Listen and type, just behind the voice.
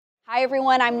Hi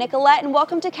everyone, I'm Nicolette and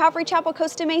welcome to Calvary Chapel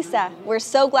Costa Mesa. We're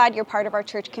so glad you're part of our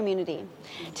church community.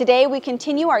 Today we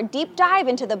continue our deep dive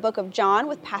into the book of John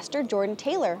with Pastor Jordan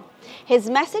Taylor. His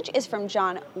message is from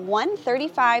John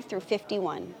 1:35 through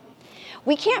 51.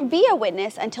 We can't be a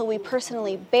witness until we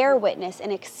personally bear witness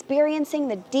in experiencing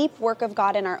the deep work of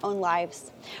God in our own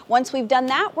lives. Once we've done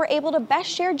that, we're able to best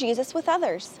share Jesus with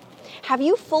others. Have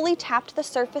you fully tapped the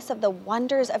surface of the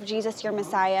wonders of Jesus, your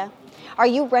Messiah? Are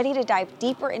you ready to dive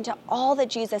deeper into all that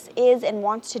Jesus is and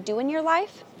wants to do in your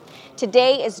life?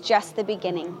 Today is just the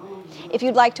beginning. If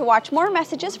you'd like to watch more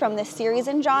messages from this series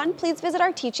in John, please visit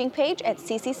our teaching page at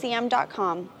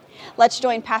cccm.com. Let's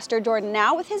join Pastor Jordan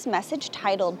now with his message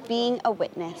titled, Being a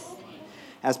Witness.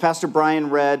 As Pastor Brian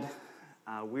read,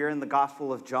 we're in the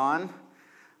Gospel of John,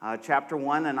 chapter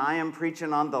 1, and I am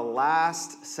preaching on the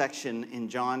last section in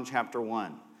John chapter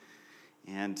 1.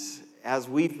 And as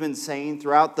we've been saying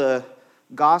throughout the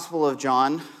Gospel of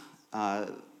John,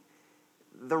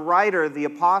 the writer, the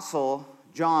apostle,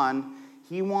 John,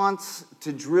 he wants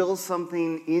to drill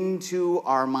something into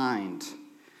our mind.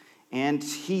 And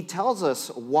he tells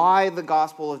us why the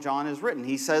Gospel of John is written.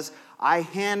 He says, I've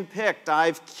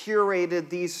curated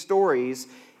these stories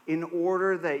in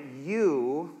order that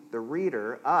you, the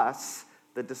reader, us,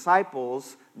 the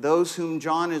disciples, those whom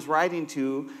John is writing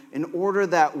to, in order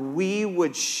that we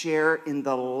would share in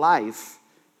the life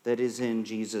that is in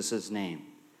Jesus' name.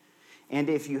 And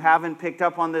if you haven't picked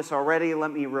up on this already,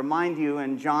 let me remind you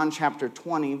in John chapter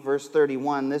 20, verse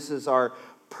 31, this is our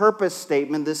purpose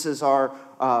statement. This is our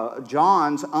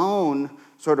John's own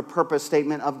sort of purpose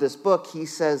statement of this book. He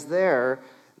says there,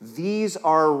 these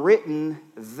are written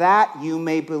that you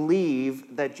may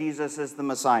believe that Jesus is the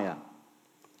Messiah.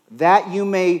 That you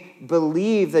may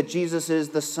believe that Jesus is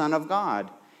the Son of God.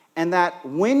 And that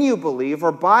when you believe,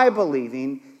 or by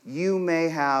believing, you may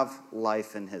have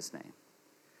life in his name.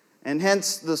 And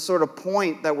hence the sort of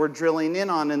point that we're drilling in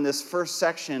on in this first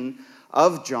section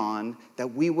of John,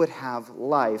 that we would have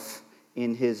life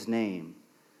in his name.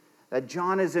 That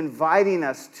John is inviting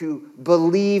us to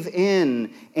believe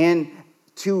in and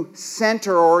to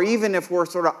center, or even if we're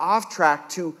sort of off track,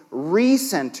 to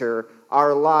recenter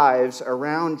our lives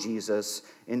around Jesus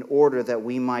in order that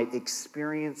we might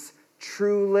experience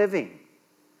true living,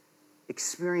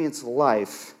 experience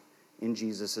life in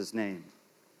Jesus' name.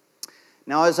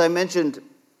 Now, as I mentioned,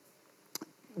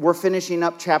 we're finishing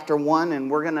up chapter 1,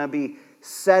 and we're going to be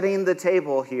setting the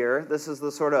table here. This is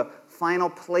the sort of final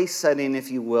place setting, if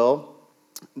you will,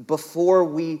 before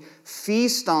we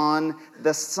feast on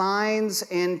the signs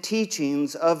and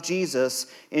teachings of Jesus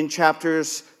in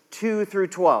chapters 2 through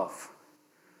 12.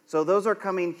 So those are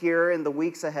coming here in the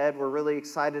weeks ahead. We're really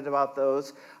excited about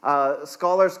those.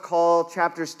 Scholars call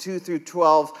chapters 2 through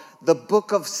 12 the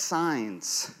book of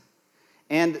signs.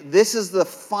 And this is the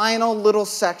final little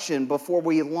section before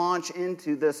we launch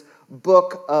into this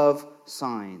book of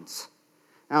signs.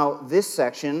 Now, this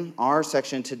section, our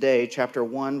section today, chapter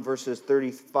 1, verses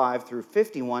 35 through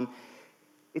 51,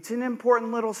 it's an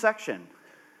important little section.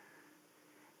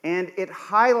 And it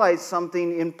highlights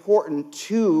something important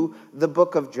to the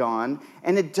book of John.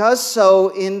 And it does so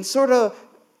in sort of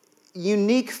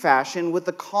unique fashion with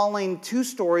the calling, two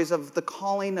stories of the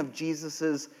calling of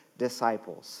Jesus'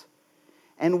 disciples.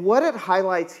 And what it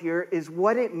highlights here is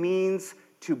what it means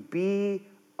to be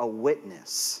a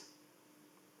witness.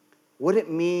 What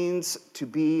it means to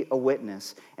be a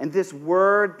witness. And this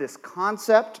word, this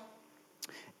concept,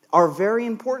 are very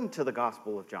important to the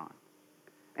Gospel of John.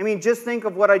 I mean, just think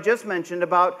of what I just mentioned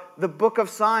about the book of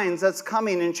signs that's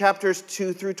coming in chapters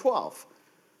 2 through 12,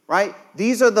 right?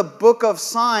 These are the book of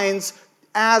signs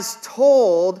as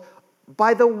told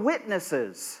by the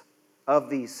witnesses of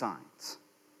these signs,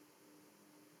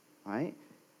 right?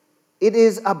 It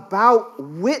is about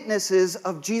witnesses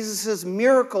of Jesus'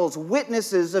 miracles,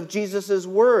 witnesses of Jesus'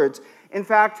 words. In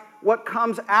fact, what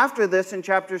comes after this in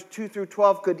chapters 2 through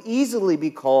 12 could easily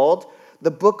be called the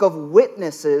book of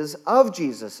witnesses of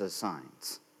Jesus'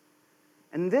 signs.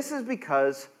 And this is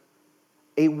because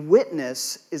a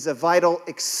witness is a vital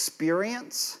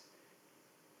experience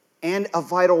and a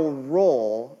vital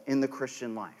role in the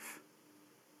Christian life.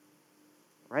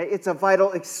 Right? It's a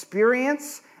vital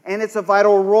experience and it's a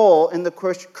vital role in the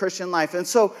Christian life. And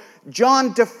so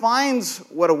John defines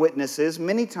what a witness is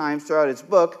many times throughout his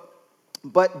book,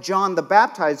 but John the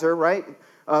Baptizer, right,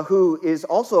 who is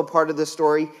also a part of this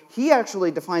story, he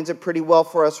actually defines it pretty well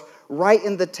for us right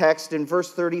in the text in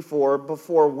verse 34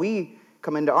 before we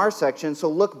come into our section. So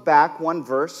look back one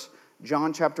verse,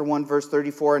 John chapter 1, verse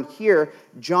 34, and here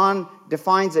John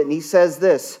defines it, and he says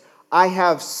this, I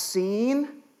have seen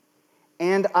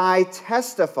and I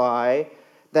testify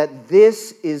that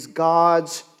this is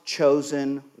God's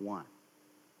chosen one.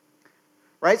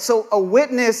 Right? So a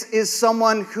witness is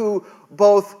someone who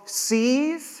both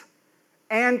sees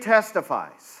and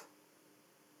testifies.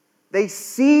 They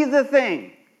see the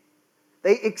thing,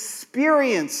 they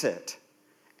experience it,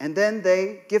 and then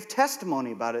they give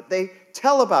testimony about it. They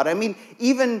tell about it. I mean,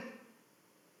 even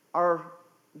our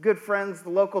good friends, the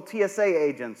local TSA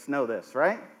agents, know this,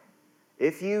 right?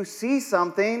 If you see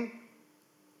something,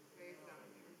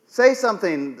 say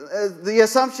something. The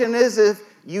assumption is if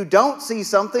you don't see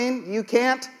something, you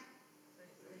can't.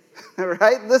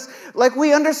 Right?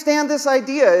 We understand this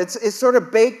idea. It's sort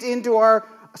of baked into our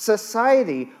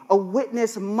society. A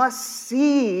witness must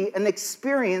see an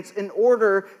experience in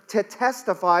order to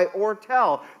testify or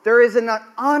tell. There is an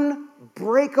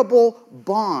unbreakable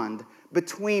bond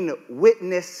between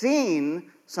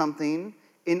witnessing something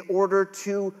in order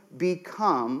to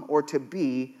become or to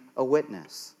be a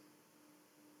witness.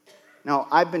 Now,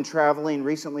 I've been traveling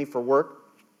recently for work,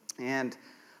 and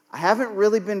I haven't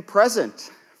really been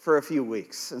present for a few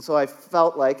weeks. And so I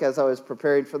felt like, as I was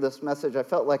preparing for this message, I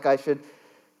felt like I should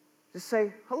just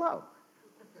say hello.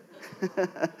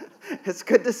 It's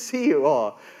good to see you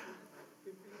all.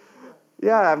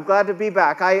 Yeah, I'm glad to be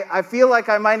back. I feel like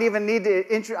I might even need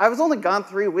to I was only gone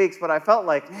 3 weeks, but I felt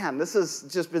like, man, this has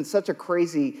just been such a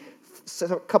crazy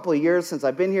couple of years since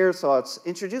I've been here, so I'll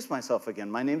introduce myself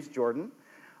again. My name's Jordan.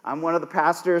 I'm one of the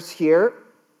pastors here,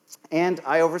 and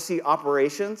I oversee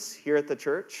operations here at the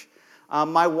church.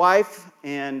 My wife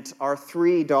and our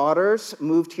 3 daughters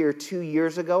moved here 2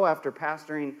 years ago after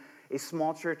pastoring a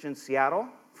small church in Seattle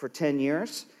for 10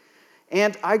 years.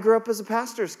 And I grew up as a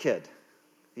pastor's kid.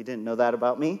 You didn't know that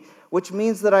about me, which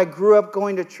means that I grew up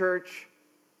going to church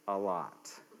a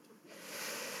lot.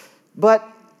 But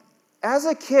as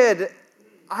a kid,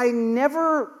 I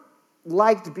never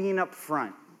liked being up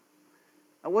front.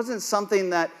 It wasn't something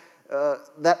that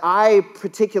I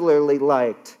particularly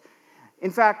liked. In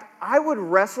fact, I would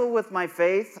wrestle with my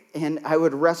faith, and I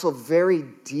would wrestle very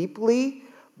deeply,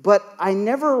 but I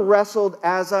never wrestled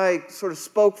as I sort of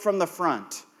spoke from the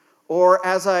front or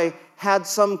as I had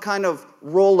some kind of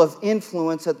role of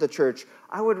influence at the church.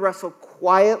 I would wrestle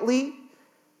quietly,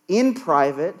 in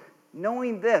private,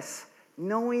 knowing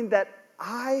that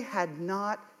I had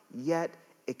not yet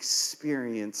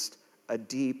experienced a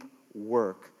deep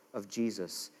work of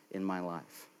Jesus in my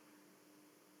life.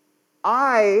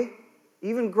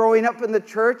 Even growing up in the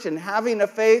church and having a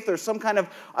faith or some kind of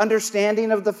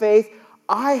understanding of the faith,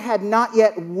 I had not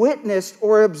yet witnessed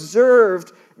or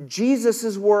observed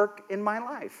Jesus' work in my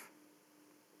life.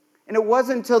 And it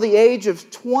wasn't until the age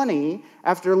of 20,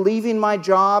 after leaving my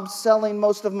job, selling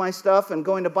most of my stuff, and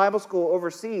going to Bible school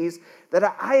overseas, that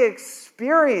I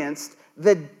experienced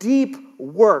the deep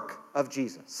work of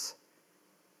Jesus.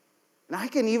 And I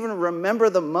can even remember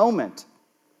the moment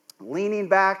leaning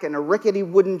back in a rickety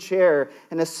wooden chair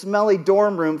in a smelly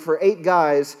dorm room for 8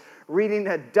 guys, reading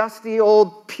a dusty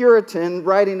old Puritan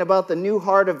writing about the new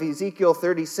heart of Ezekiel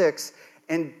 36,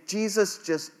 and Jesus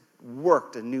just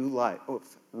worked a new life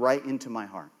right into my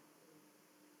heart.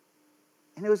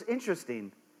 And it was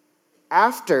interesting.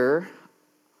 After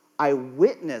I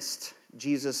witnessed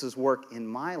Jesus' work in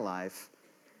my life,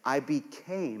 I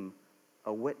became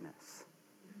a witness.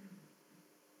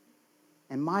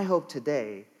 And my hope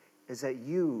today is that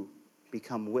you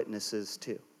become witnesses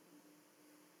too.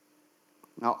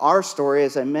 Now, our story,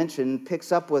 as I mentioned,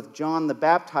 picks up with John the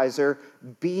Baptizer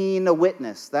being a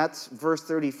witness. That's verse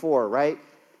 34, right?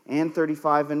 And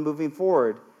 35 and moving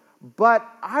forward. But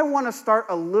I want to start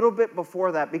a little bit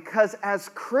before that, because as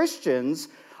Christians,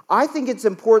 I think it's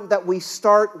important that we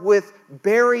start with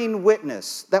bearing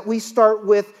witness, that we start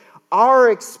with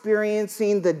our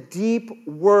experiencing the deep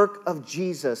work of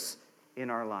Jesus in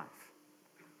our life.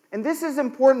 And this is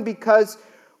important because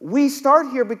we start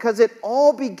here because it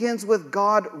all begins with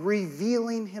God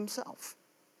revealing himself.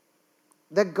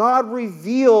 That God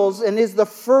reveals and is the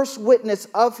first witness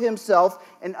of himself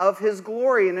and of his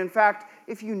glory. And in fact,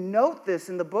 if you note this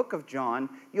in the book of John,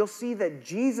 you'll see that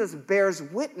Jesus bears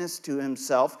witness to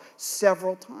himself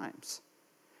several times.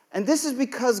 And this is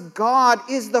because God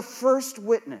is the first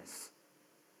witness.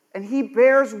 And he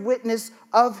bears witness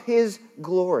of his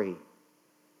glory.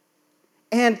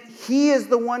 And he is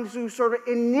the one who sort of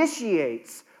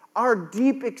initiates our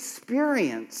deep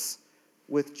experience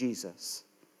with Jesus.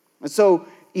 And so,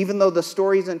 even though the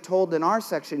story isn't told in our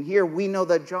section here, we know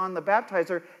that John the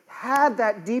Baptizer had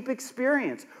that deep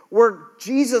experience where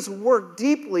Jesus worked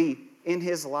deeply in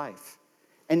his life.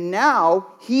 And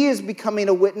now he is becoming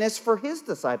a witness for his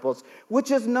disciples,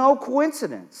 which is no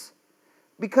coincidence.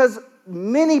 Because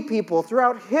many people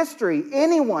throughout history,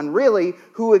 anyone really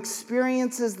who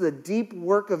experiences the deep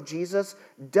work of Jesus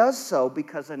does so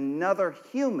because another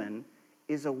human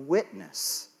is a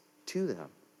witness to them.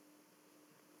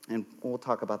 And we'll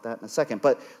talk about that in a second.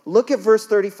 But look at verse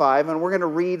 35, and we're going to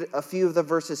read a few of the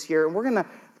verses here, and we're going to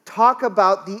talk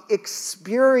about the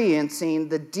experiencing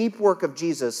the deep work of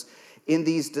Jesus in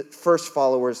these first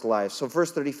followers' lives. So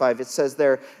verse 35, it says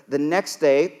there, the next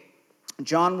day,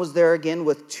 John was there again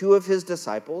with two of his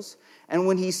disciples, and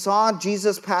when he saw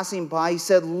Jesus passing by, he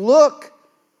said, "Look,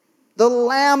 the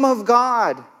Lamb of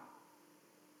God."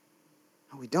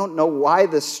 We don't know why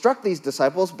this struck these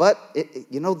disciples, but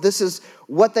this is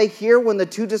what they hear when the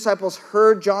two disciples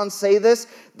heard John say this.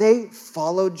 They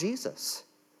followed Jesus.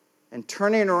 And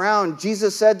turning around,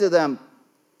 Jesus said to them,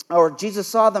 or Jesus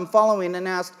saw them following and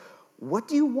asked, "What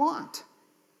do you want?"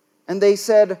 And they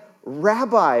said,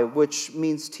 "Rabbi," which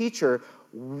means teacher,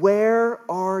 "where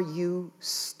are you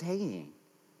staying?"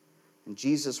 And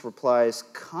Jesus replies,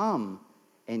 "Come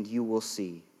and you will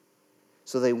see."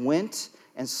 So they went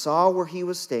and saw where he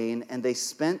was staying, and they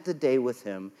spent the day with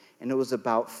him, and it was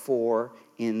about 4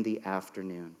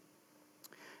 p.m.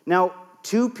 Now,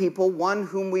 two people, one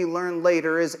whom we learn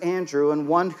later is Andrew, and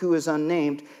one who is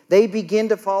unnamed, they begin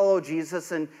to follow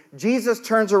Jesus, and Jesus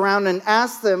turns around and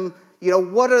asks them,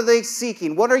 what are they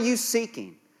seeking? What are you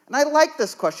seeking? And I like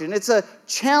this question. It's a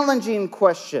challenging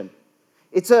question.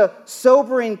 It's a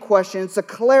sobering question. It's a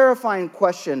clarifying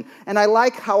question. And I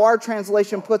like how our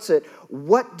translation puts it.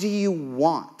 What do you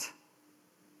want?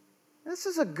 This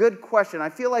is a good question. I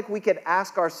feel like we could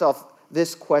ask ourselves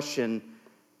this question.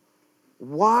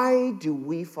 Why do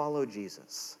we follow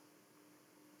Jesus?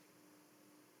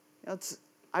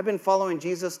 I've been following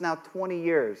Jesus now 20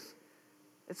 years.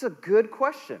 It's a good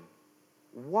question.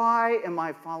 Why am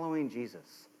I following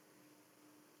Jesus?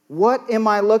 What am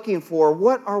I looking for?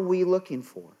 What are we looking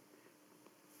for?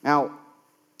 Now,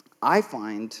 I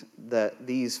find that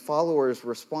these followers'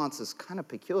 response is kind of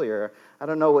peculiar. I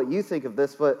don't know what you think of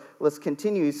this, but let's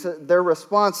continue. So their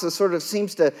response sort of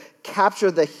seems to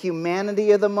capture the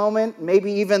humanity of the moment.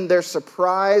 Maybe even they're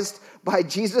surprised by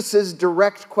Jesus'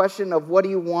 direct question of what do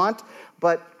you want?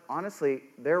 But honestly,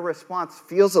 their response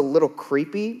feels a little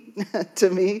creepy to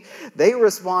me. They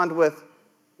respond with,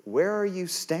 "Where are you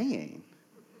staying?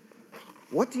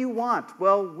 What do you want?"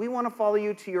 "Well, we want to follow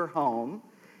you to your home,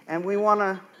 and we want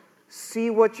to see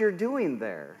what you're doing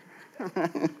there."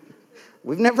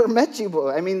 We've never met you,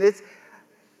 boy. I mean,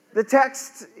 the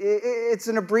text, it's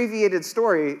an abbreviated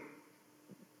story,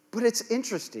 but it's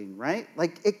interesting, right?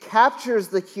 Like, it captures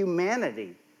the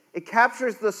humanity. It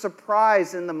captures the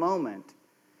surprise in the moment.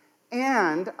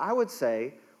 And I would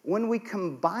say, when we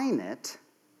combine it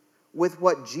with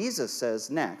what Jesus says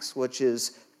next, which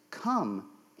is, "Come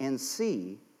and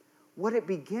see," what it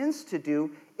begins to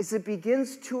do is it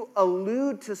begins to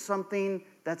allude to something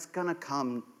that's going to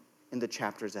come in the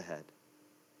chapters ahead.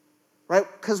 Right?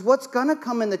 Because what's going to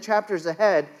come in the chapters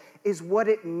ahead is what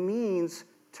it means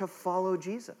to follow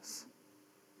Jesus.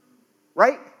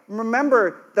 Right?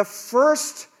 Remember, the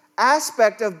first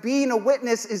aspect of being a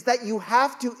witness is that you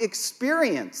have to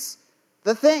experience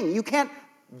the thing. You can't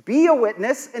be a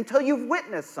witness until you've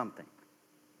witnessed something.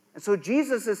 And so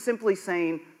Jesus is simply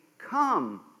saying,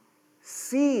 "Come,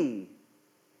 see,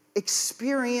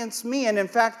 experience me." And in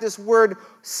fact, this word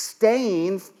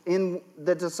 "staying" in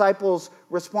the disciples'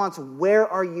 response, "Where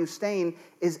are you staying?"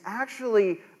 is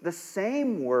actually the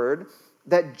same word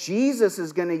that Jesus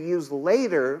is going to use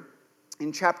later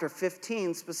in chapter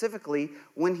 15, specifically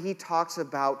when he talks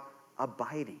about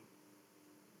abiding.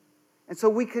 And so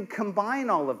we could combine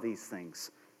all of these things.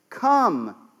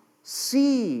 Come,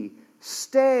 see,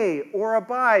 stay, or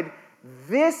abide.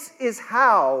 This is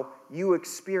how you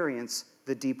experience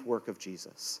the deep work of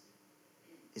Jesus,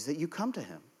 is that you come to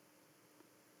him.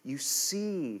 You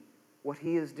see what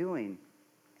he is doing,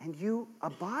 and you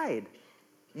abide.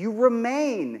 You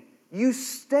remain. You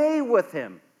stay with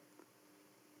him.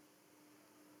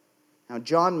 Now,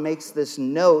 John makes this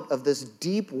note of this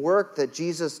deep work that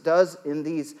Jesus does in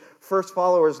these first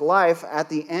followers' life at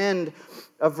the end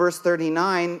of verse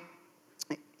 39.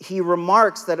 He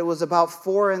remarks that it was about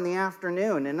 4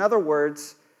 p.m. In other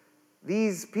words,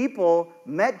 these people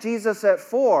met Jesus at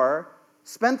 4,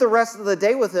 spent the rest of the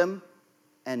day with him,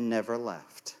 and never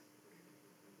left.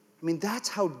 I mean, that's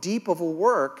how deep of a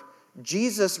work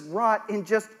Jesus wrought in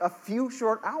just a few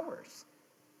short hours.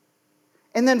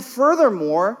 And then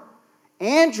furthermore,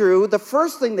 Andrew, the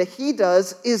first thing that he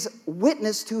does is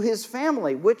witness to his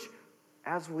family, which,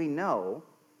 as we know,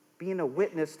 being a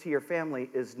witness to your family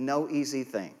is no easy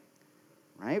thing,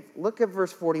 right? Look at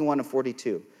verse 41 and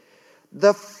 42.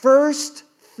 The first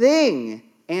thing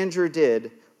Andrew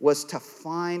did was to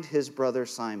find his brother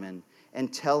Simon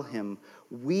and tell him,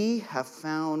 "We have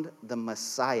found the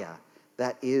Messiah,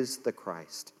 that is the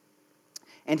Christ."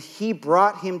 And he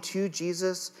brought him to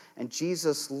Jesus, and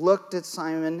Jesus looked at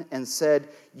Simon and said,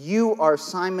 "You are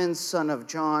Simon, son of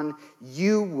John.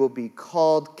 You will be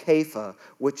called Kepha,"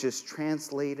 which is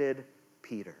translated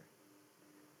Peter.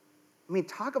 I mean,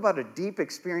 talk about a deep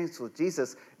experience with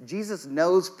Jesus. Jesus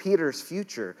knows Peter's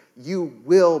future. You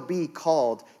will be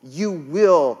called. You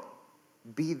will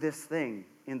be this thing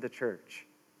in the church.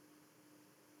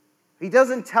 He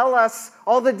doesn't tell us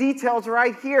all the details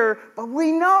right here, but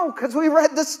we know because we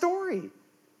read the story.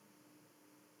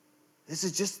 This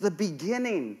is just the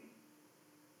beginning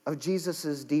of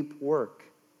Jesus' deep work.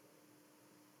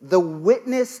 The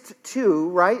witnessed to,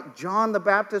 right? John the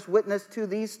Baptist witnessed to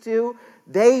these two.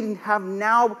 They have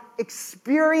now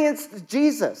experienced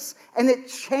Jesus, and it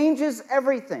changes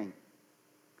everything.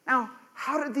 Now,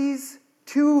 how did these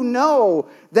two know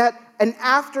that an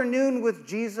afternoon with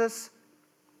Jesus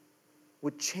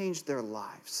would change their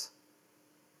lives?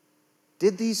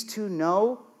 Did these two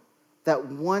know that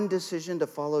one decision to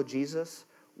follow Jesus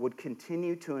would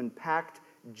continue to impact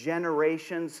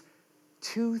generations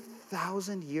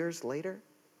 2,000 years later?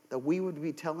 That we would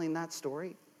be telling that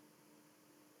story?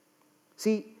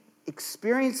 See,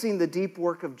 experiencing the deep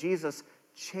work of Jesus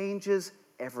changes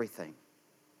everything.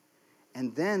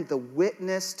 And then the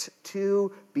witnessed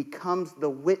to becomes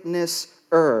the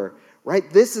witnesser, right?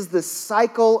 This is the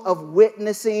cycle of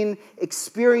witnessing,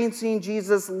 experiencing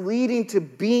Jesus, leading to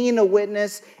being a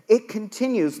witness. It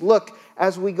continues. Look,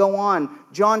 as we go on,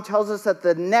 John tells us that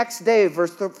the next day,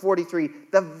 verse 43,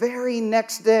 the very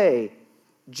next day,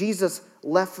 Jesus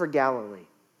left for Galilee.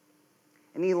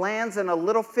 And he lands in a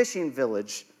little fishing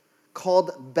village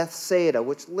called Bethsaida,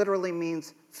 which literally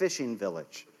means fishing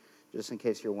village, just in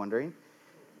case you're wondering.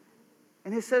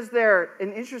 And it says there,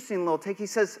 an interesting little take, he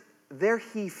says, there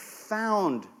he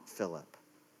found Philip.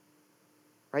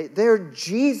 Right? There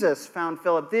Jesus found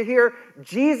Philip. Here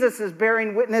Jesus is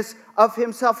bearing witness of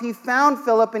himself. He found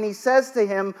Philip and he says to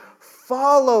him,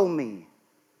 "Follow me."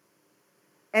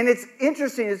 And it's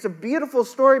interesting. It's a beautiful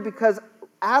story because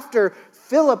after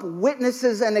Philip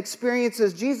witnesses and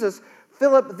experiences Jesus,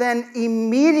 Philip then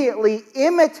immediately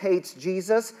imitates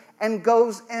Jesus and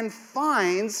goes and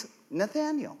finds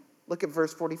Nathanael. Look at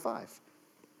verse 45.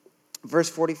 Verse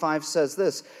 45 says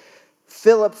this,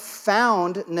 Philip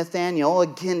found Nathanael,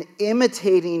 again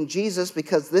imitating Jesus,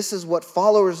 because this is what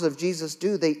followers of Jesus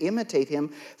do. They imitate him.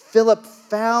 Philip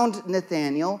found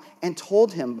Nathanael and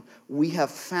told him, "We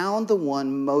have found the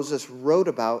one Moses wrote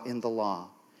about in the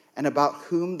law, and about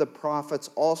whom the prophets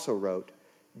also wrote,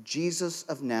 Jesus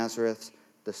of Nazareth,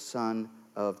 the son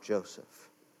of Joseph."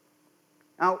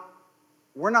 Now,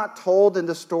 we're not told in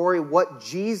the story what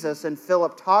Jesus and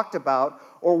Philip talked about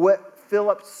or what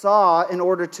Philip saw in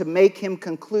order to make him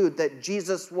conclude that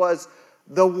Jesus was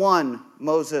the one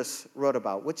Moses wrote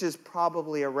about, which is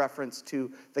probably a reference to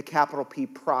the capital P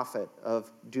prophet of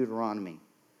Deuteronomy.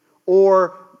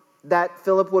 Or that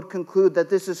Philip would conclude that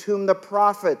this is whom the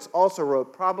prophets also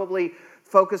wrote, probably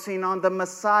focusing on the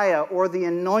Messiah or the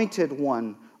anointed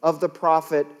one of the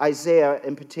prophet Isaiah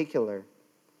in particular.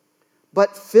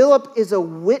 But Philip is a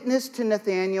witness to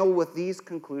Nathanael with these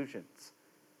conclusions.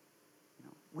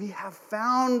 We have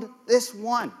found this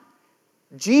one.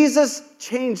 Jesus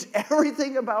changed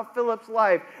everything about Philip's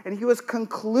life, and he was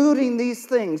concluding these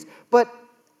things. But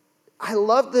I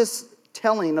love this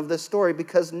telling of this story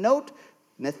because note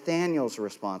Nathanael's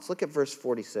response. Look at verse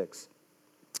 46.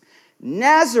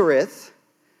 "Nazareth,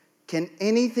 can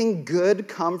anything good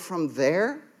come from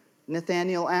there?"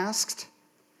 Nathanael asked.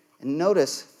 And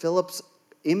notice Philip's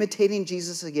imitating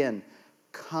Jesus again.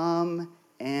 "Come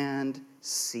and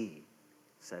see,"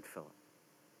 said Philip.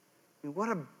 I mean, what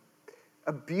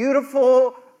a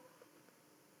beautiful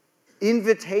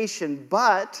invitation,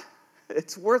 but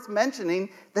it's worth mentioning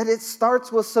that it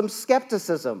starts with some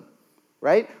skepticism,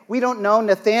 right? We don't know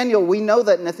Nathanael. We know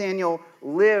that Nathanael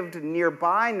lived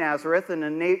nearby Nazareth in a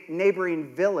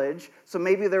neighboring village, so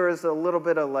maybe there was a little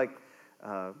bit of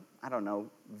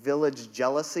village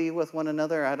jealousy with one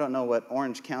another. I don't know what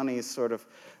Orange County's sort of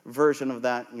version of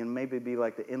that, maybe be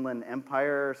like the Inland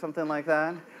Empire or something like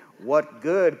that. What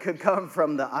good could come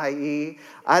from the IE?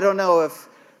 I don't know if,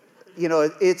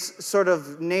 it's sort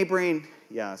of neighboring.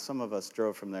 Yeah, some of us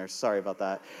drove from there. Sorry about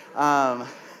that.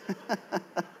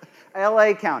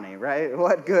 LA County, right?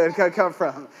 What good could come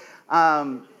from?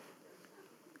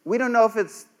 We don't know if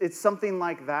it's something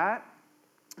like that.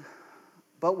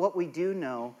 But what we do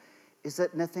know is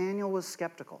that Nathanael was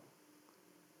skeptical.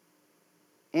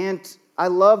 And I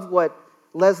love what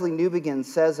Leslie Newbegin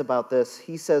says about this,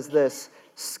 he says this: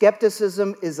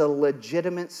 skepticism is a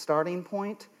legitimate starting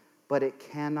point, but it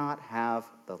cannot have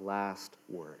the last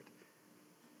word.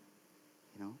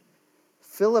 You know,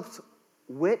 Philip's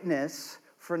witness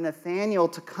for Nathanael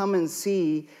to come and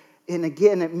see, and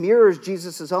again, it mirrors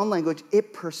Jesus' own language.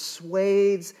 It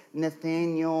persuades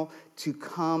Nathanael to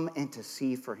come and to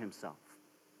see for himself.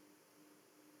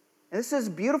 And this is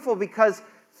beautiful because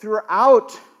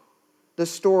throughout the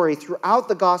story, throughout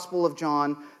the Gospel of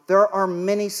John, there are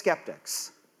many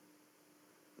skeptics.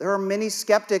 There are many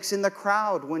skeptics in the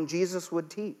crowd when Jesus would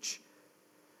teach.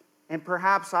 And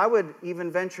perhaps I would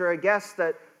even venture a guess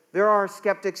that there are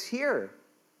skeptics here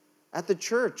at the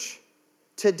church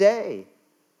today.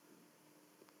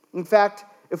 In fact,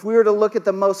 if we were to look at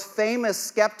the most famous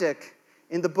skeptic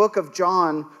in the book of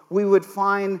John, we would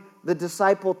find the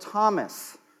disciple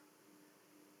Thomas.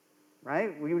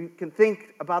 Right? We can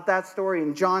think about that story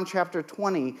in John chapter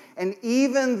 20. And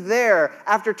even there,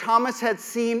 after Thomas had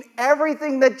seen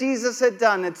everything that Jesus had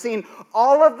done, had seen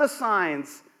all of the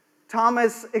signs,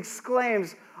 Thomas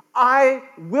exclaims, "I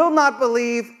will not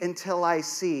believe until I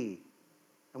see."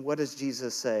 And what does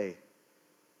Jesus say?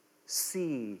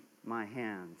 "See my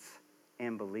hands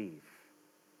and believe."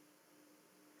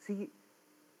 See,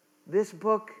 this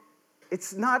book,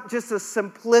 it's not just a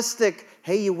simplistic,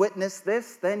 hey, you witness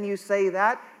this, then you say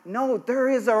that. No, there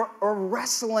is a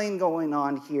wrestling going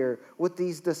on here with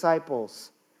these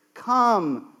disciples.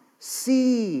 Come,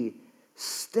 see,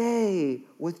 stay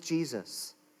with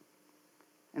Jesus.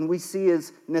 And we see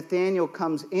as Nathanael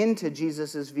comes into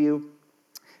Jesus' view,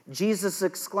 Jesus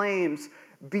exclaims,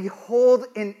 "Behold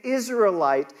an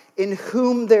Israelite in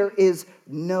whom there is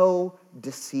no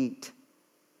deceit."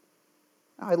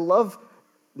 Now, I love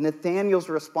Nathanael's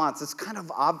response. It's kind of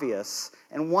obvious,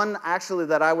 and one actually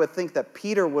that I would think that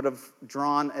Peter would have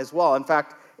drawn as well. In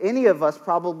fact, any of us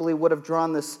probably would have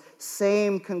drawn this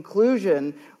same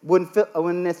conclusion when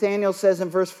Nathanael says in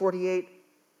verse 48,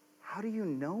 "How do you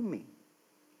know me?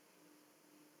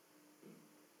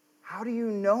 How do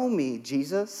you know me,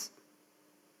 Jesus?"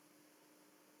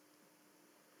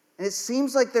 And it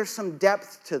seems like there's some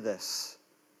depth to this,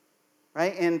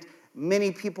 right? And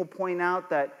many people point out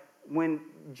that when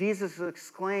Jesus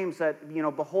exclaims that,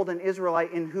 "Behold an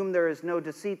Israelite in whom there is no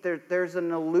deceit," there's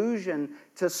an allusion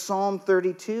to Psalm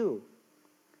 32.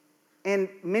 And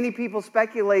many people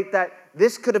speculate that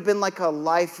this could have been like a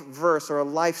life verse or a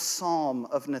life psalm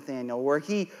of Nathanael, where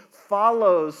he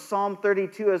follows Psalm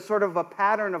 32 as sort of a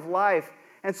pattern of life.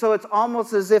 And so it's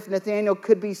almost as if Nathanael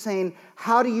could be saying,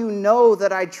 "How do you know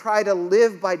that I try to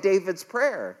live by David's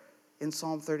prayer in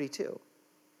Psalm 32?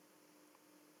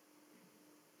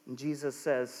 And Jesus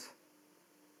says,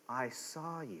 "I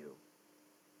saw you.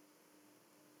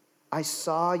 I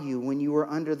saw you when you were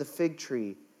under the fig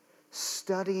tree,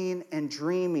 studying and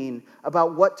dreaming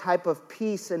about what type of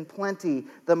peace and plenty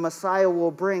the Messiah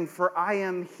will bring, for I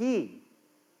am He."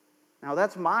 Now,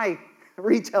 that's my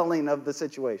retelling of the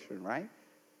situation, right?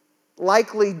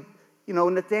 Likely,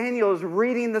 Nathanael is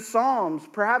reading the Psalms,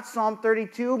 perhaps Psalm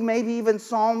 32, maybe even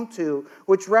Psalm 2,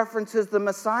 which references the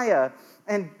Messiah.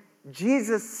 And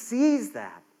Jesus sees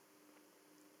that.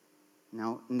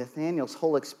 Now, Nathanael's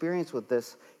whole experience with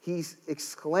this, he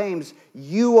exclaims,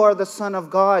 "You are the Son of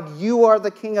God. You are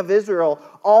the King of Israel.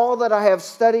 All that I have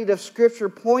studied of Scripture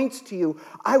points to you."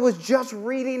 I was just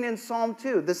reading in Psalm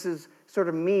 2. This is sort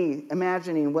of me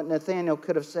imagining what Nathanael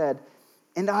could have said.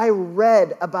 "And I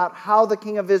read about how the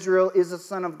King of Israel is a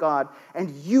Son of God,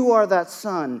 and you are that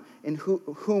Son in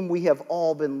whom we have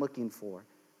all been looking for."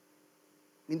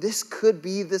 I mean, this could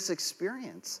be this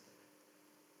experience.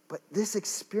 But this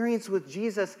experience with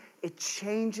Jesus, it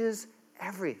changes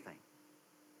everything.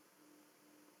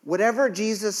 Whatever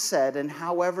Jesus said and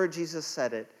however Jesus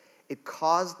said it, it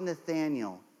caused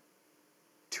Nathanael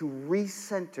to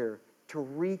recenter, to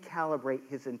recalibrate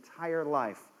his entire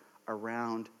life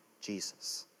around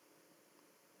Jesus.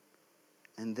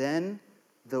 And then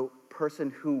the person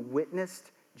who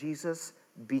witnessed Jesus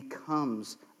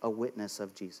becomes a witness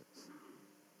of Jesus.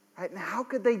 Right? And how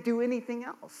could they do anything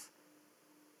else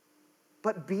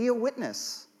but be a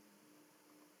witness?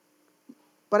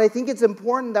 But I think it's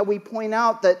important that we point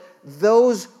out that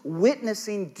those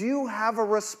witnessing do have a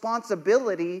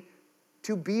responsibility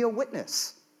to be a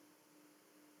witness.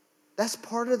 That's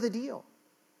part of the deal.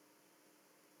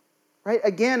 Right?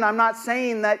 Again, I'm not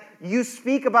saying that you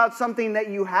speak about something that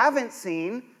you haven't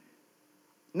seen.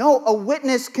 No, a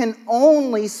witness can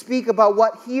only speak about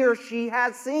what he or she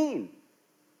has seen.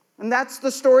 And that's the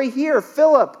story here.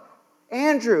 Philip,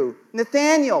 Andrew,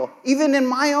 Nathanael, even in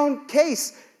my own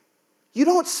case, You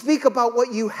don't speak about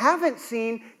what you haven't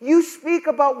seen. You speak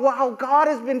about how God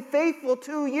has been faithful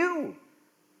to you.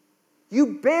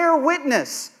 You bear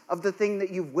witness of the thing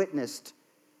that you've witnessed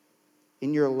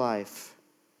in your life.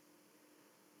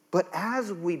 But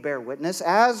as we bear witness,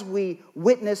 as we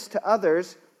witness to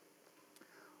others,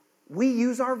 we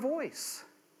use our voice.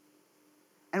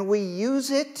 And we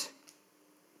use it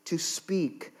to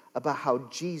speak about how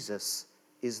Jesus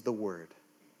is the Word.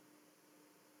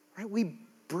 Right? We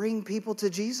bring people to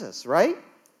Jesus, right?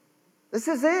 This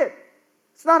is it.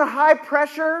 It's not a high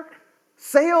pressure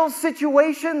sales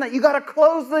situation that you got to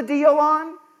close the deal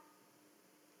on.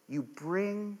 You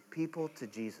bring people to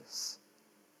Jesus.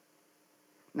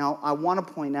 Now, I want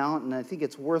to point out, and I think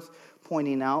it's worth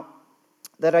pointing out,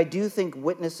 that I do think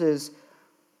witnesses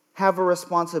have a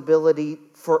responsibility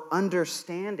for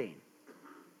understanding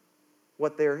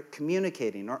what they're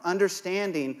communicating or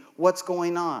understanding what's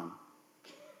going on.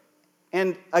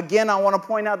 And again, I want to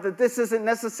point out that this isn't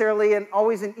necessarily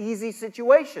always an easy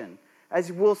situation.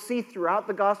 As we'll see throughout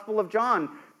the Gospel of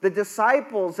John, the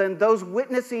disciples and those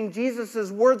witnessing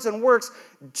Jesus' words and works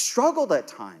struggled at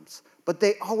times, but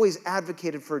they always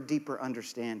advocated for a deeper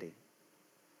understanding.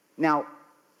 Now,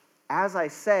 as I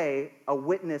say, a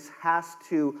witness has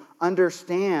to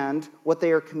understand what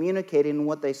they are communicating and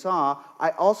what they saw. I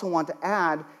also want to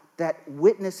add that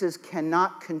witnesses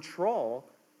cannot control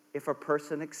if a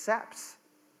person accepts.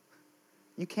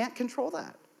 You can't control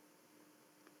that.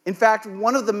 In fact,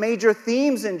 one of the major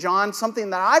themes in John, something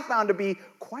that I found to be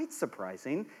quite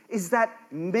surprising, is that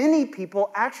many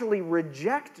people actually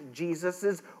reject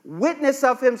Jesus' witness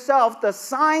of himself, the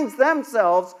signs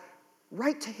themselves,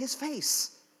 right to his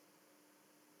face.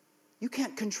 You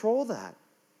can't control that.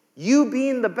 You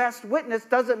being the best witness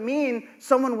doesn't mean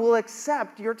someone will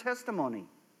accept your testimony.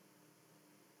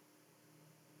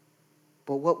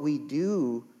 But what we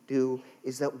do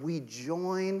is that we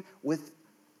join with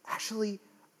actually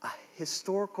a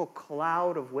historical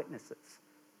cloud of witnesses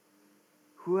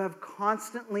who have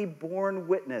constantly borne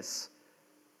witness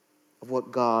of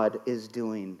what God is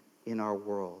doing in our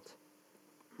world.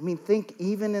 I mean, think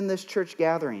even in this church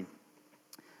gathering.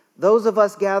 Those of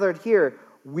us gathered here,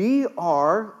 we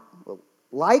are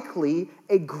likely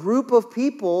a group of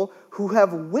people who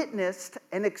have witnessed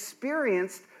and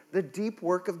experienced the deep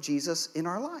work of Jesus in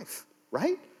our life,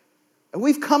 right? And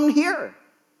we've come here.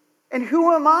 And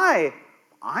who am I?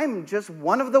 I'm just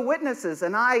one of the witnesses,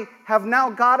 and I have now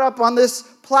got up on this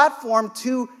platform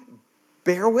to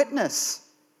bear witness,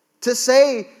 to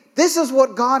say, this is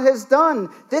what God has done.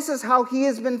 This is how he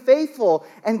has been faithful.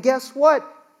 And guess what?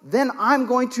 Then I'm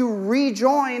going to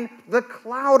rejoin the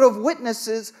cloud of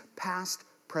witnesses, past,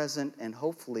 present, and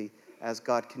hopefully, as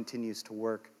God continues to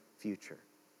work, future.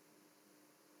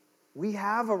 We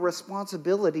have a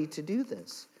responsibility to do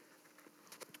this.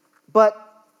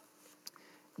 But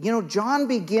John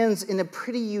begins in a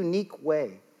pretty unique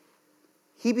way.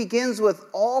 He begins with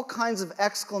all kinds of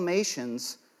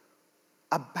exclamations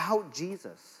about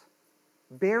Jesus,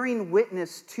 bearing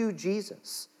witness to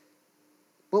Jesus.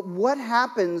 But what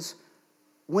happens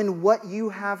when what you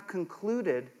have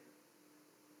concluded,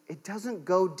 it doesn't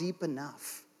go deep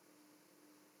enough?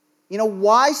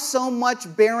 Why so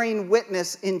much bearing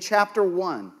witness in chapter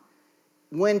 1?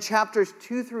 When chapters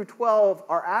 2 through 12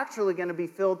 are actually going to be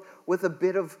filled with a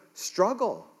bit of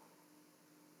struggle.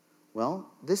 Well,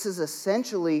 this is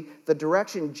essentially the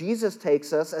direction Jesus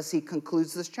takes us as he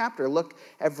concludes this chapter. Look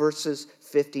at verses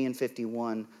 50 and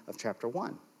 51 of chapter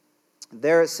 1.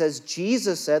 There it says,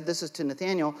 Jesus said, this is to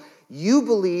Nathanael, "You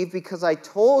believe because I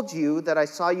told you that I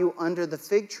saw you under the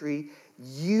fig tree.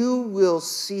 You will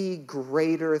see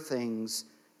greater things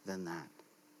than that."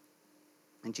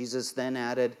 And Jesus then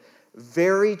added,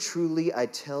 "Very truly, I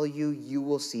tell you, you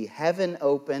will see heaven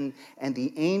open and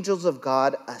the angels of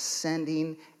God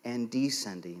ascending and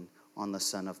descending on the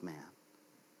Son of Man."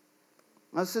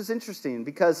 Now, this is interesting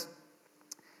because,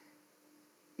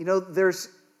 there's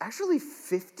actually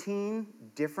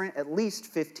at least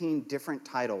 15 different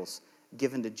titles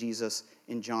given to Jesus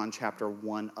in John chapter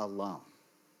 1 alone.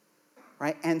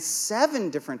 Right? And 7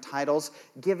 different titles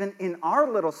given in our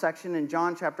little section in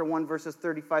John chapter 1, verses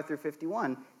 35 through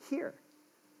 51 here.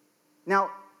 Now,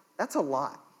 that's a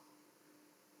lot,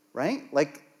 right?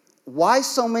 Why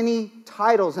so many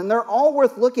titles? And they're all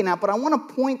worth looking at, but I want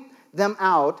to point them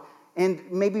out and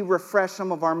maybe refresh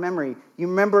some of our memory. You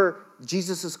remember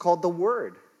Jesus is called the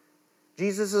Word.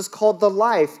 Jesus is called the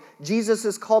Life. Jesus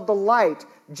is called the Light.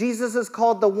 Jesus is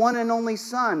called the one and only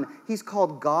Son. He's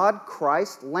called God,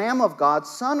 Christ, Lamb of God,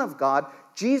 Son of God,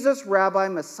 Jesus, Rabbi,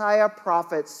 Messiah,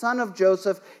 Prophet, Son of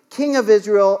Joseph, King of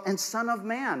Israel, and Son of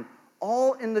Man,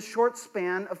 all in the short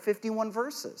span of 51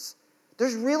 verses.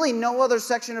 There's really no other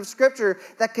section of Scripture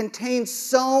that contains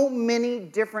so many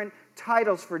different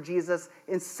titles for Jesus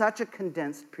in such a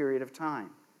condensed period of time.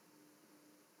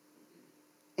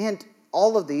 And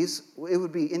all of these, it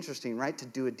would be interesting, right, to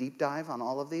do a deep dive on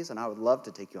all of these, and I would love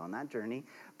to take you on that journey,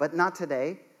 but not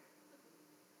today.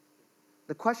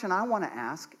 The question I want to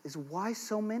ask is, why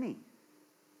so many?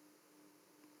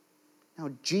 Now,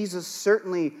 Jesus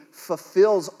certainly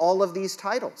fulfills all of these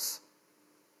titles.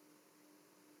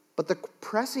 But the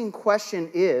pressing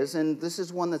question is, and this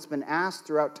is one that's been asked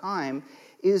throughout time,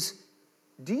 is,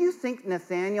 do you think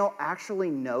Nathanael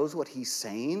actually knows what he's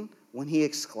saying when he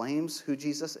exclaims who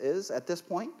Jesus is at this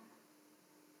point?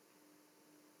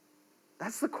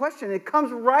 That's the question. It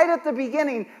comes right at the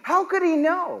beginning. How could he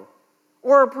know?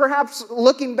 Or perhaps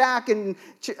looking back in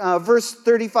verse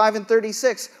 35 and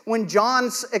 36, when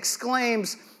John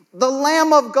exclaims, the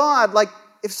Lamb of God. Like,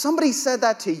 if somebody said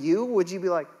that to you, would you be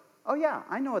like, oh yeah,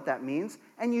 I know what that means,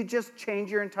 and you just change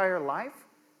your entire life?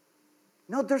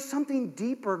 No, there's something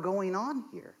deeper going on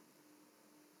here.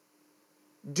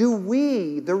 Do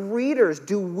we, the readers,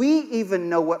 do we even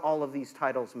know what all of these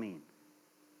titles mean?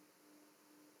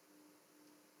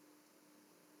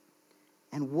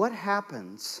 And what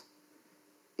happens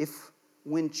if,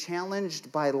 when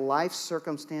challenged by life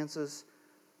circumstances,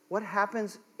 what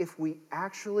happens if we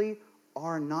actually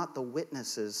are not the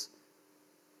witnesses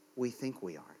we think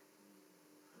we are?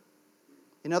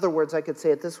 In other words, I could say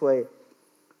it this way.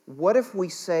 What if we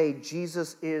say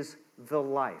Jesus is the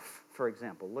life, for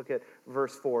example? Look at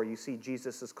verse 4. You see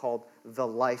Jesus is called the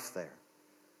life there.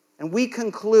 And we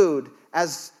conclude,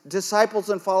 as disciples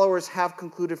and followers have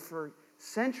concluded for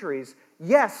centuries,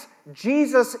 yes,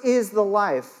 Jesus is the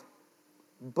life,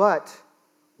 but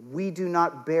we do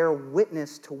not bear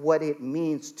witness to what it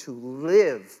means to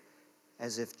live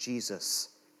as if Jesus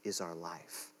is our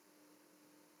life.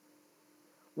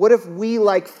 What if we,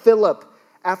 like Philip,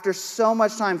 after so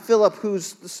much time, Philip,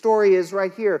 whose story is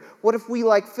right here, what if we,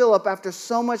 like Philip, after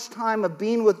so much time of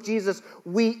being with Jesus,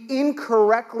 we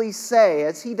incorrectly say,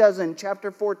 as he does in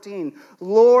chapter 14,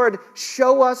 Lord,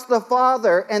 show us the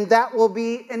Father, and that will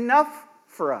be enough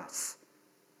for us.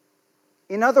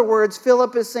 In other words,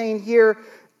 Philip is saying here,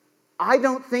 I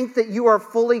don't think that you are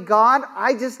fully God.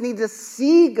 I just need to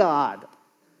see God.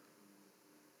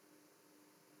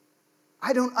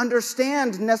 I don't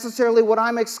understand necessarily what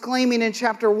I'm exclaiming in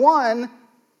chapter 1.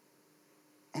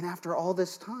 And after all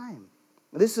this time,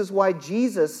 this is why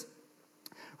Jesus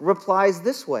replies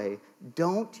this way.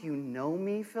 Don't you know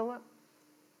me, Philip?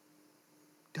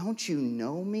 Don't you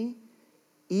know me?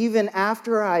 Even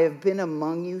after I have been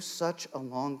among you such a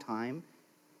long time,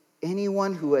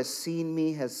 anyone who has seen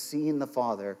me has seen the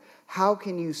Father. How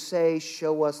can you say,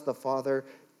 show us the Father?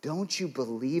 Don't you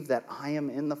believe that I am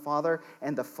in the Father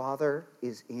and the Father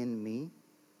is in me?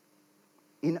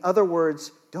 In other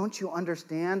words, don't you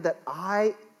understand that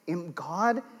I am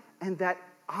God and that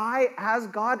I, as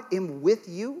God, am with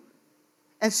you?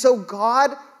 And so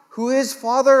God, who is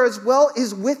Father as well,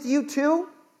 is with you too?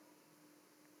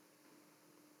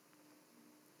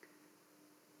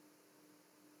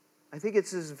 I think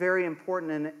it's very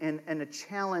important and a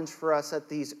challenge for us at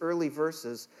these early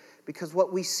verses, because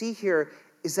what we see here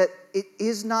is that it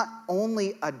is not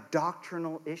only a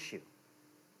doctrinal issue.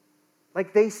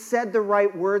 Like, they said the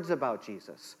right words about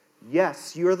Jesus.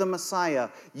 Yes, you're the Messiah.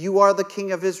 You are the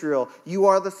King of Israel. You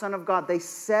are the Son of God. They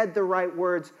said the right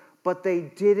words, but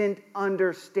they didn't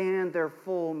understand their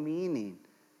full meaning.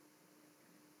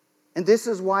 And this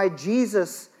is why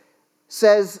Jesus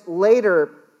says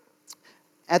later,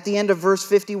 at the end of verse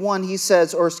 51, he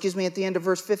says, at the end of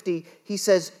verse 50, he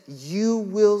says, you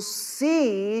will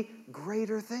see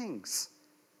greater things.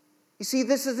 You see,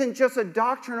 this isn't just a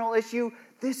doctrinal issue.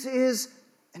 This is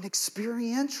an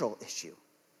experiential issue.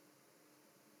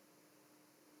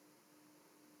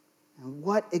 And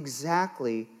what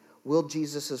exactly will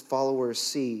Jesus' followers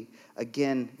see?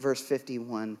 Again, verse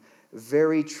 51,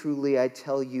 very truly I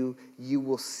tell you, you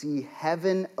will see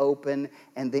heaven open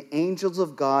and the angels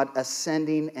of God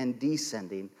ascending and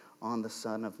descending on the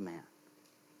Son of Man.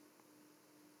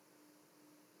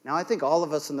 Now, I think all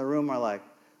of us in the room are like,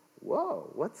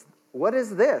 whoa, what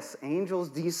is this? Angels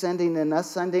descending and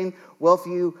ascending? Well, if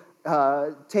you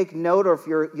take note, or if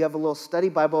you have a little study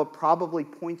Bible, it probably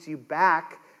points you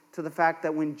back to the fact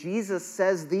that when Jesus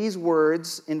says these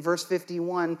words in verse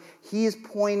 51, he is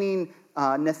pointing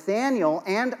Nathanael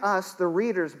and us, the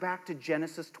readers, back to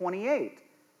Genesis 28.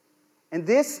 And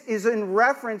this is in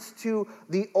reference to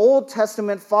the Old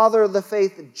Testament father of the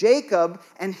faith, Jacob,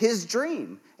 and his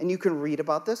dream. And you can read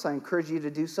about this. I encourage you to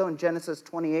do so in Genesis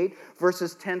 28,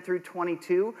 verses 10 through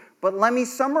 22. But let me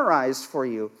summarize for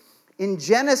you. In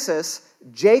Genesis,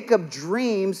 Jacob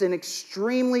dreams an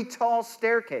extremely tall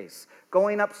staircase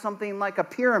going up something like a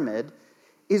pyramid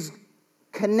is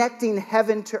connecting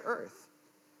heaven to earth.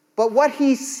 But what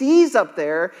he sees up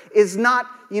there is not,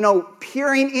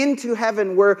 peering into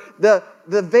heaven where the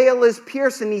veil is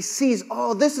pierced and he sees,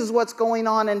 oh, this is what's going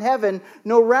on in heaven.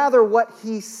 No, rather what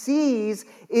he sees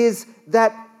is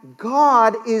that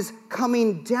God is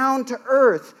coming down to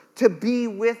earth to be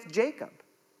with Jacob.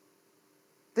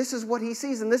 This is what he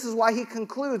sees, and this is why he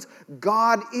concludes,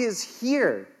 God is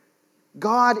here.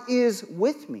 God is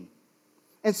with me.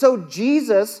 And so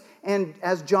Jesus, and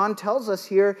as John tells us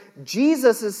here,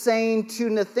 Jesus is saying to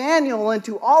Nathanael and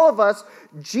to all of us,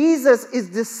 Jesus is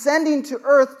descending to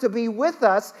earth to be with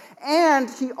us, and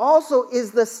he also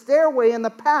is the stairway and the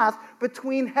path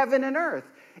between heaven and earth.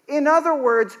 In other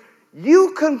words,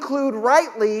 you conclude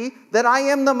rightly that I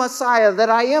am the Messiah, that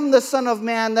I am the Son of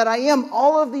Man, that I am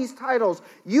all of these titles.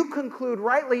 You conclude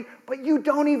rightly, but you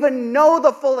don't even know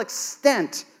the full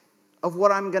extent of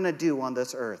what I'm going to do on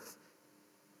this earth.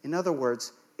 In other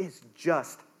words, it's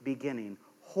just beginning.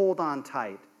 Hold on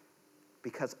tight,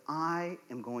 because I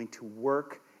am going to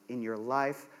work in your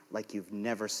life like you've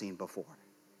never seen before.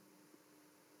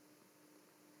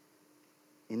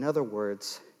 In other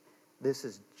words, this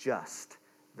is just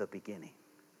the beginning.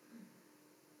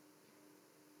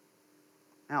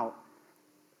 Now,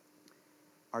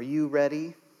 are you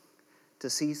ready to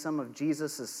see some of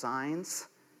Jesus' signs?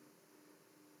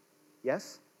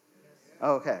 Yes?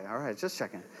 Oh, okay, all right, just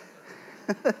checking.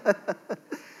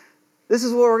 This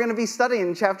is what we're going to be studying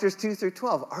in chapters 2 through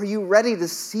 12. Are you ready to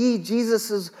see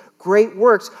Jesus' great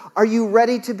works? Are you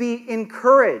ready to be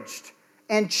encouraged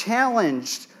and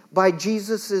challenged by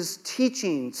Jesus'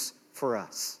 teachings for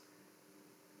us?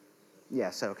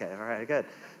 Yes, okay, all right, good.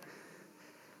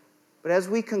 But as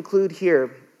we conclude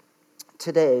here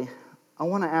today, I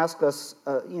want to ask us,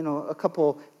 a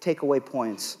couple takeaway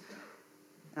points.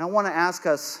 And I want to ask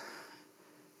us,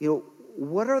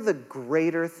 what are the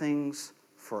greater things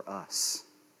for us?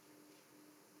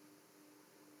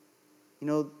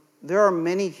 There are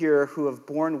many here who have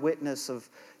borne witness of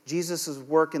Jesus'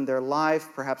 work in their life,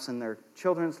 perhaps in their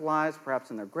children's lives,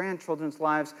 perhaps in their grandchildren's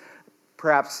lives,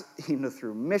 perhaps,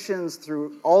 through missions,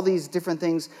 through all these different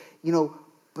things,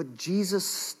 but Jesus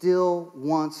still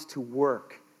wants to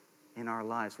work in our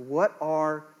lives. What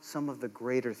are some of the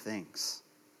greater things?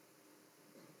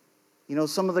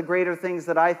 Some of the greater things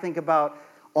that I think about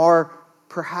are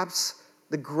perhaps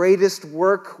the greatest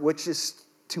work, which is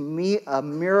to me a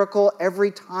miracle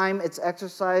every time it's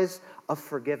exercised, of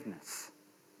forgiveness.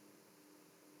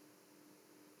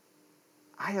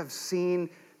 I have seen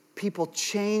people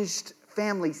changed,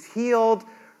 families healed,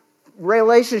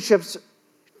 relationships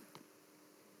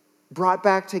brought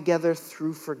back together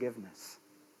through forgiveness.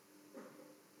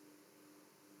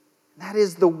 That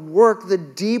is the work, the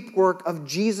deep work of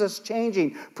Jesus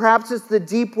changing. Perhaps it's the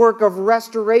deep work of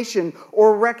restoration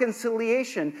or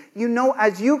reconciliation.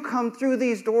 As you come through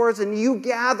these doors and you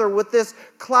gather with this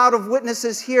cloud of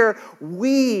witnesses here,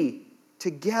 we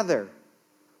together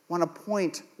want to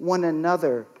point one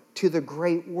another to the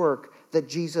great work that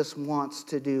Jesus wants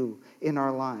to do in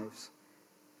our lives.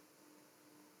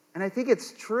 And I think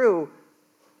it's true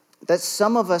that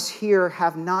some of us here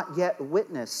have not yet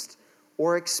witnessed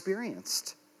or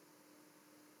experienced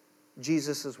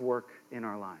Jesus' work in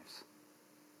our lives.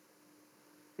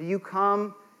 That you've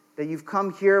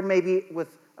come here maybe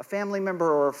with a family member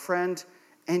or a friend,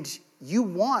 and you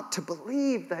want to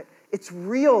believe that it's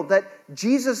real, that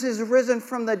Jesus is risen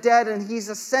from the dead and he's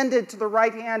ascended to the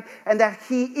right hand and that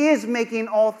he is making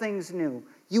all things new.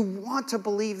 You want to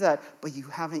believe that, but you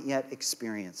haven't yet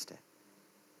experienced it.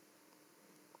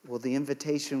 Well, the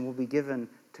invitation will be given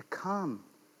to come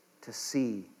to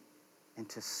see and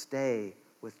to stay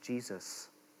with Jesus.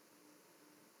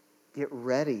 Get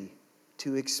ready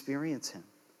to experience him.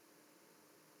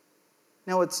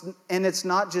 Now, it's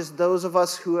not just those of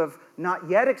us who have not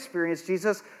yet experienced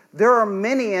Jesus. There are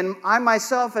many, and I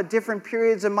myself at different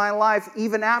periods in my life,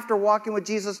 even after walking with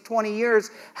Jesus 20 years,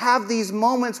 have these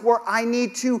moments where I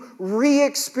need to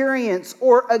re-experience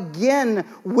or again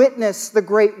witness the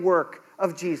great work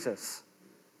of Jesus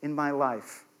in my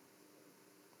life.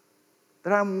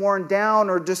 That I'm worn down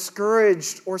or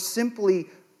discouraged or simply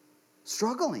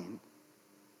struggling.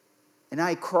 And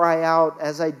I cry out,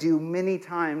 as I do many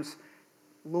times,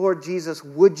 Lord Jesus,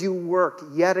 would you work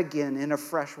yet again in a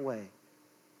fresh way?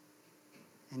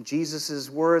 And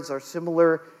Jesus' words are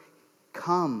similar.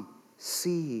 Come,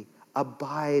 see,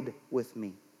 abide with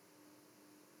me.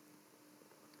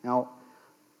 Now,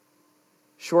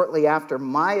 shortly after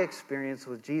my experience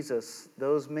with Jesus,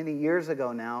 those many years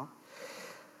ago now,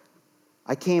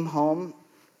 I came home.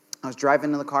 I was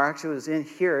driving in the car. Actually, I was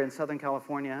here in Southern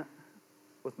California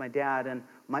with my dad, and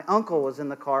my uncle was in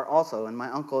the car also, and my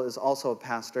uncle is also a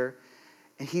pastor,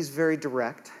 and he's very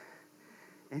direct.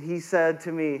 And he said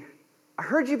to me, "I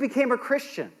heard you became a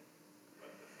Christian."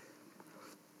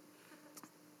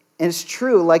 And it's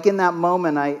true, like in that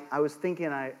moment, I was thinking,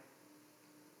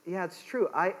 yeah, it's true.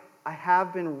 I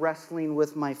have been wrestling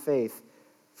with my faith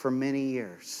for many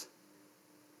years.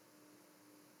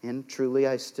 And truly,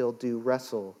 I still do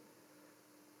wrestle.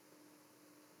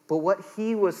 But what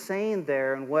he was saying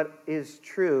there, and what is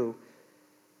true,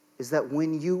 is that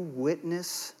when you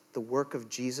witness the work of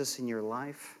Jesus in your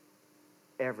life,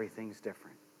 everything's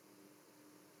different.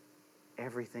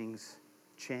 Everything's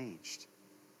changed.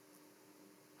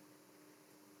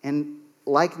 And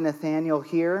like Nathanael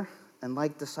here, and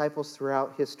like disciples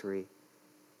throughout history,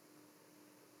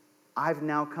 I've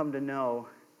now come to know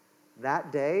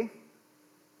that day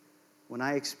when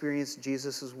I experienced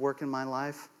Jesus' work in my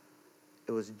life,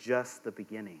 it was just the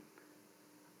beginning.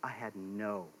 I had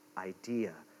no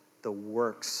idea the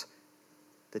works,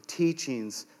 the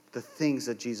teachings, the things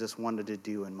that Jesus wanted to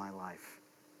do in my life.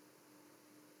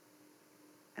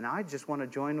 And I just want to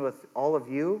join with all of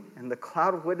you and the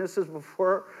cloud of witnesses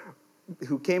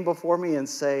who came before me and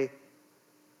say,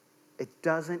 it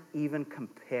doesn't even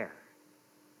compare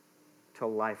to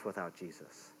life without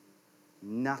Jesus.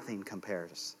 Nothing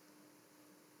compares.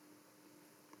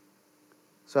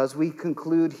 So as we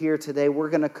conclude here today, we're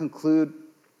going to conclude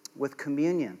with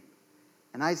communion.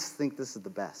 And I just think this is the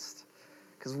best.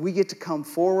 Because we get to come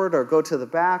forward or go to the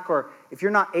back, or if you're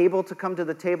not able to come to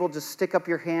the table, just stick up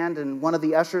your hand and one of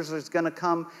the ushers is going to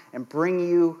come and bring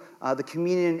you the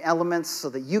communion elements so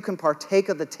that you can partake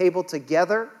of the table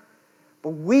together.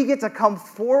 But we get to come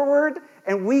forward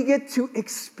and we get to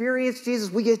experience Jesus.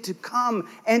 We get to come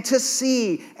and to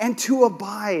see and to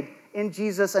abide in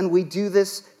Jesus, and we do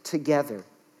this together.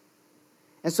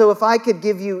 And so if I could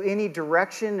give you any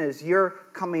direction as you're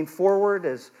coming forward,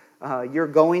 as you're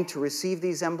going to receive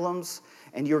these emblems,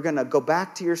 and you're going to go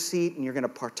back to your seat and you're going to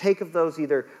partake of those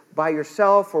either by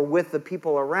yourself or with the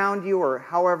people around you or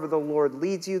however the Lord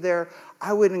leads you there,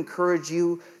 I would encourage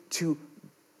you to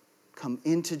come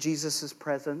into Jesus'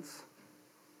 presence,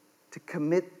 to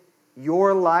commit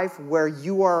your life where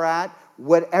you are at,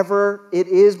 whatever it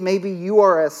is. Maybe you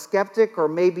are a skeptic, or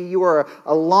maybe you are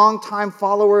a longtime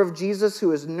follower of Jesus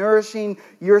who is nourishing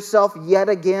yourself yet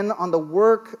again on the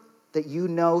work that you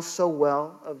know so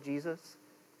well of Jesus.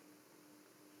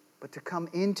 But to come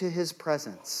into his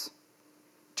presence,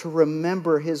 to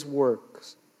remember his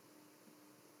works,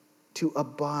 to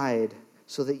abide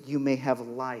so that you may have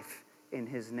life in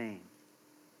his name.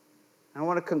 I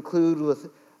want to conclude with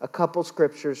a couple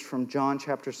scriptures from John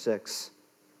chapter 6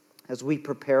 as we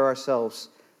prepare ourselves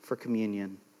for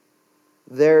communion.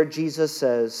 There Jesus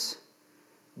says,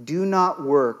 "Do not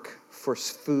work for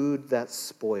food that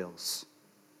spoils,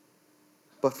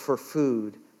 but for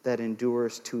food that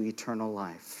endures to eternal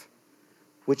life,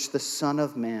 which the Son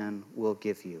of Man will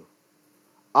give you.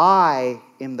 I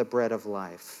am the bread of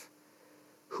life.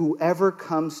 Whoever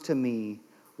comes to me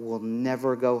will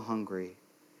never go hungry,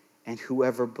 and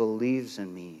whoever believes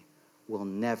in me will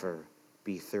never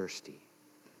be thirsty."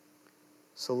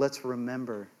 So let's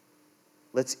remember,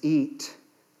 let's eat,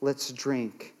 let's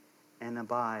drink, and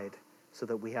abide so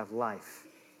that we have life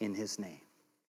in his name.